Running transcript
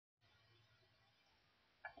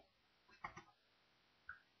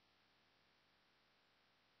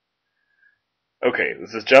Okay,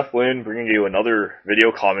 this is Jeff Lin bringing you another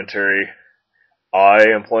video commentary. I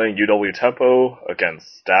am playing UW Tempo against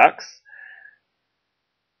Stax.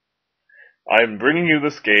 I'm bringing you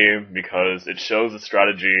this game because it shows a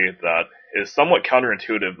strategy that is somewhat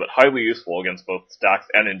counterintuitive but highly useful against both Stax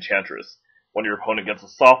and Enchantress when your opponent gets a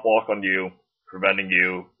soft lock on you, preventing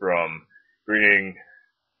you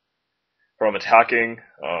from attacking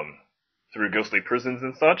through ghostly prisons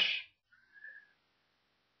and such.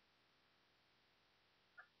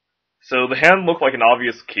 So the hand looked like an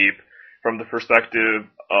obvious keep from the perspective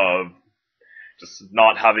of just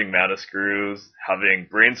not having mana screws, having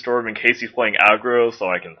brainstorm in case he's playing aggro so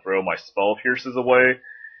I can throw my spell pierces away.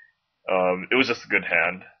 It was just a good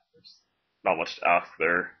hand. There's not much to ask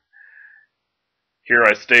there. Here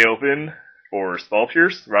I stay open for spell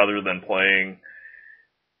pierce rather than playing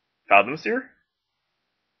Fathom Seer.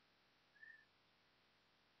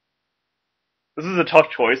 This is a tough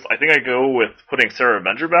choice. I think I go with putting Sarah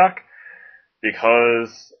Avenger back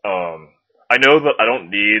because I know that I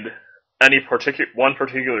don't need one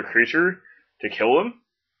particular creature to kill him,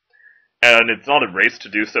 and it's not a race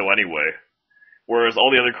to do so anyway, whereas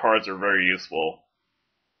all the other cards are very useful.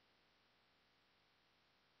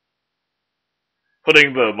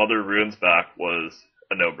 Putting the Mother Runes back was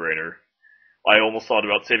a no-brainer. I almost thought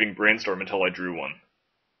about saving Brainstorm until I drew one.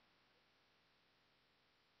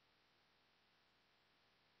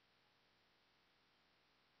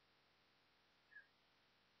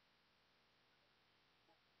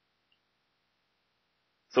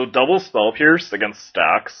 So double Spell Pierce against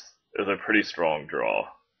Stax is a pretty strong draw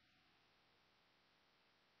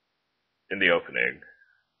in the opening.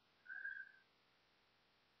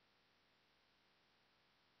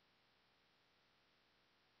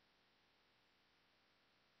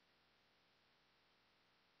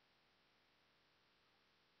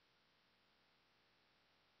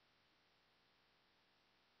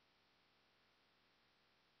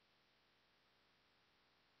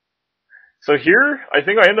 So here, I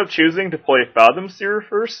think I end up choosing to play Fathom Seer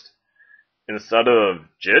first, instead of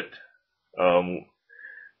Jit.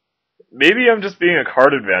 Maybe I'm just being a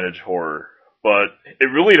card advantage whore, but it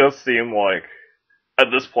really does seem like, at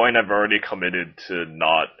this point, I've already committed to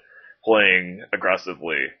not playing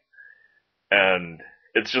aggressively, and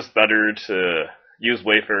it's just better to use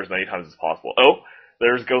Wayfair as many times as possible. Oh,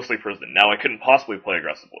 there's Ghostly Prison. Now I couldn't possibly play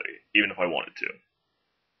aggressively, even if I wanted to.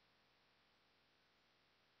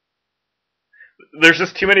 There's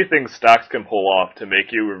just too many things Stax can pull off to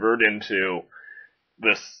make you revert into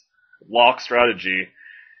this lock strategy.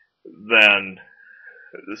 Then,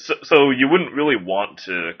 so you wouldn't really want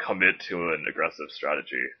to commit to an aggressive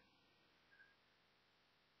strategy.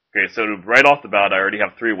 Okay, so right off the bat, I already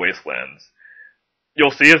have 3 Wastelands.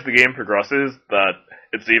 You'll see as the game progresses that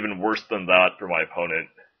it's even worse than that for my opponent.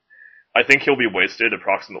 I think he'll be wasted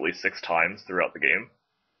approximately 6 times throughout the game.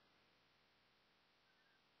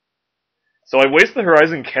 So I waste the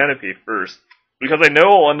Horizon Canopy first, because I know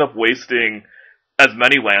I'll end up wasting as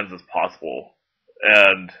many lands as possible,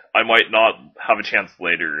 and I might not have a chance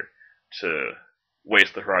later to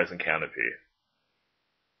waste the Horizon Canopy.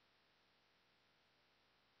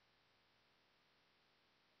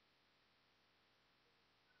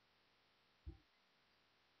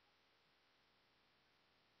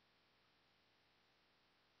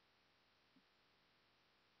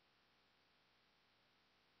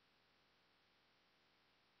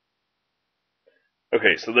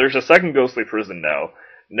 Okay, so there's a second Ghostly Prison now.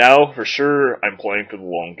 Now, for sure, I'm playing for the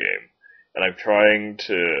long game, and I'm trying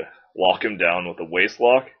to lock him down with a Waste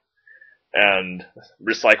Lock, and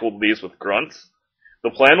recycle these with Grunts. The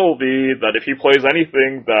plan will be that if he plays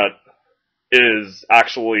anything that is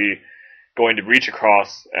actually going to reach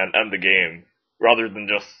across and end the game, rather than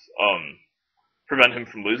just prevent him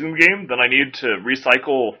from losing the game, then I need to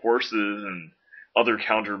recycle forces and other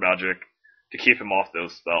counter magic to keep him off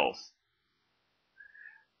those spells.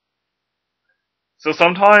 So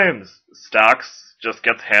sometimes Stax just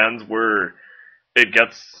gets hands where it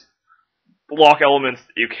gets block elements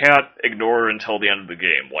that you can't ignore until the end of the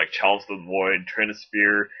game, like Chalice of the Void,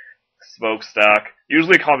 Trinosphere, Smokestack.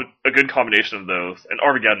 Usually a good combination of those, and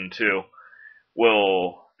Armageddon too,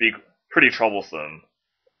 will be pretty troublesome.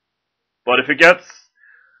 But if it gets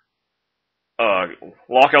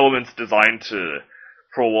lock elements designed to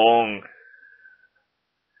prolong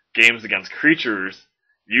games against creatures,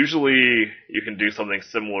 usually you can do something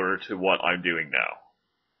similar to what I'm doing now.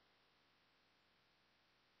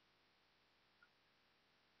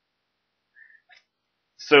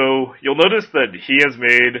 So you'll notice that he has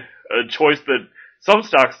made a choice that some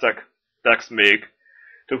Stax decks make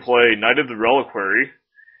to play Knight of the Reliquary,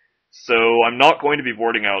 So I'm not going to be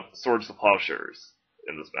boarding out Swords to Plowshares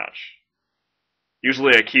in this match.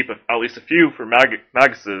 Usually I keep at least a few for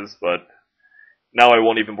Maguses, but now I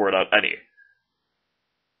won't even board out any.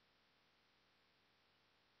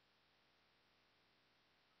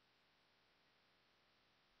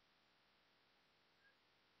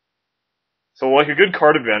 So like a good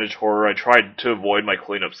card advantage horror, I tried to avoid my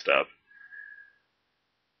cleanup step.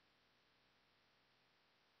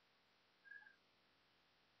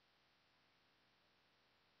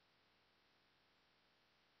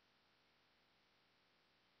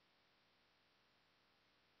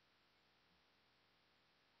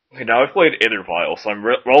 Okay, now I've played Aether Vial, so I'm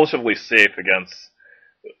relatively safe against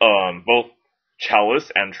both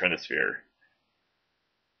Chalice and Trinisphere.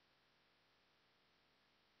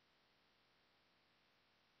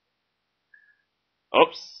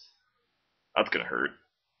 Oops. That's gonna hurt.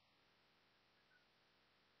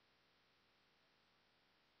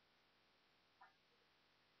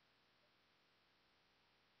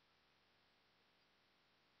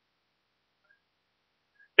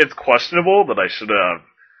 It's questionable that I should have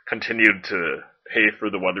continued to pay for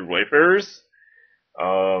the Weathered Wayfarers,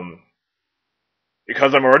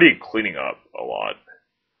 because I'm already cleaning up a lot.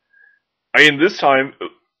 I mean, this time,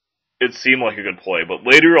 it seemed like a good play, but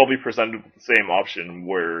later I'll be presented with the same option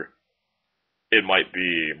where it might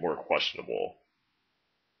be more questionable.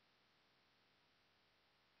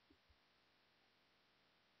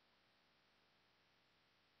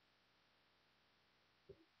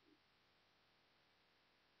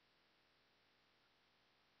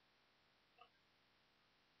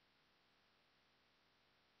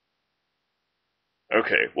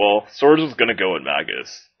 Okay, well, Swords was gonna go at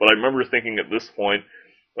Magus, but I remember thinking at this point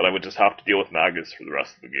that I would just have to deal with Magus for the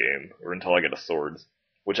rest of the game, or until I get a Swords,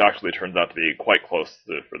 which actually turns out to be quite close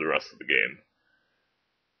for the rest of the game.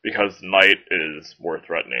 Because Knight is more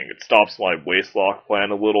threatening. It stops my Wastelock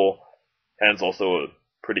plan a little, and it's also a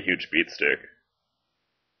pretty huge beat stick.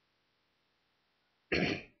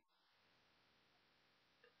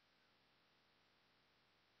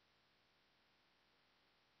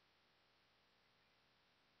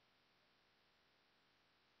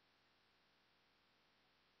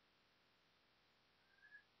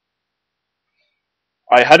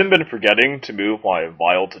 I hadn't been forgetting to move my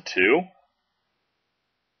Vial to 2,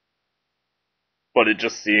 but it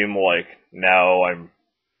just seemed like now I'm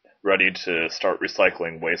ready to start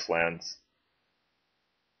recycling Wastelands.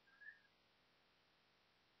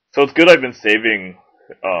 So it's good I've been saving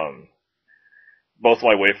both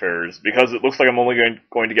my Wayfarers, because it looks like I'm only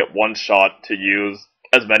going to get one shot to use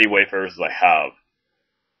as many Wayfarers as I have.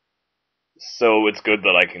 So it's good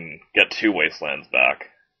that I can get 2 Wastelands back.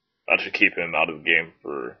 That should keep him out of the game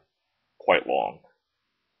for quite long.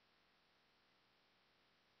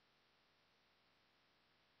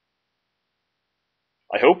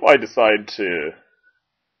 I hope I decide to...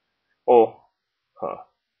 Oh,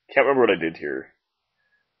 can't remember what I did here.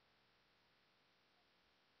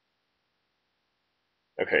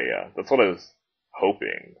 Okay, yeah, that's what I was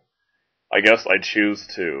hoping. I guess I choose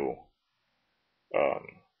to... Um,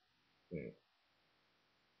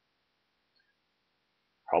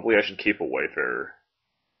 Probably I should keep a Wayfarer.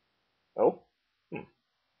 Oh?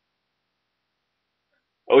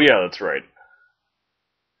 Oh yeah, that's right.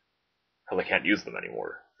 Because I can't use them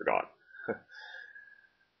anymore. Forgot.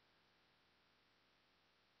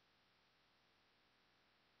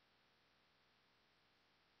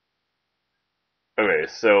 Okay,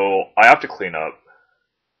 so I have to clean up.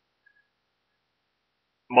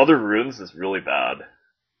 Mother Runes is really bad.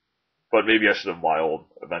 But maybe I should have Wild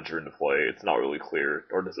Avenger into play. It's not really clear,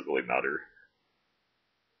 or does it really matter?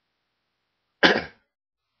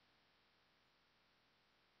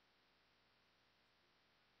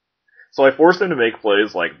 So I forced him to make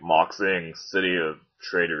plays like Moxing City of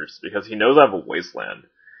Traders, because he knows I have a Wasteland.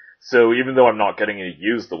 So even though I'm not getting to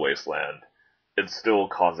use the Wasteland, it's still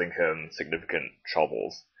causing him significant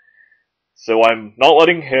troubles. So I'm not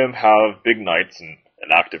letting him have big Knights and an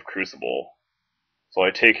active Crucible. So I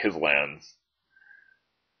take his lands.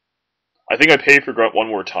 I think I pay for Grunt one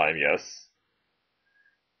more time, yes.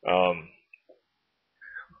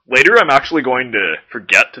 Later I'm actually going to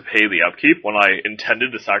forget to pay the upkeep when I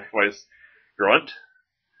intended to sacrifice Grunt.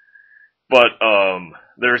 But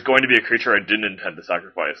there's going to be a creature I didn't intend to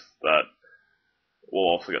sacrifice that will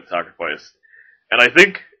also get sacrificed. And I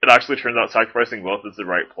think it actually turns out sacrificing both is the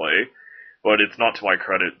right play, but it's not to my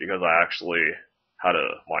credit because I actually had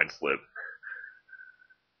a mind slip.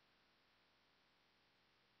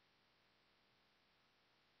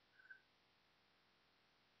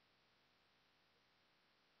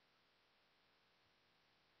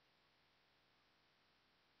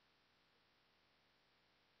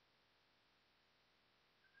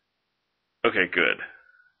 Okay, good.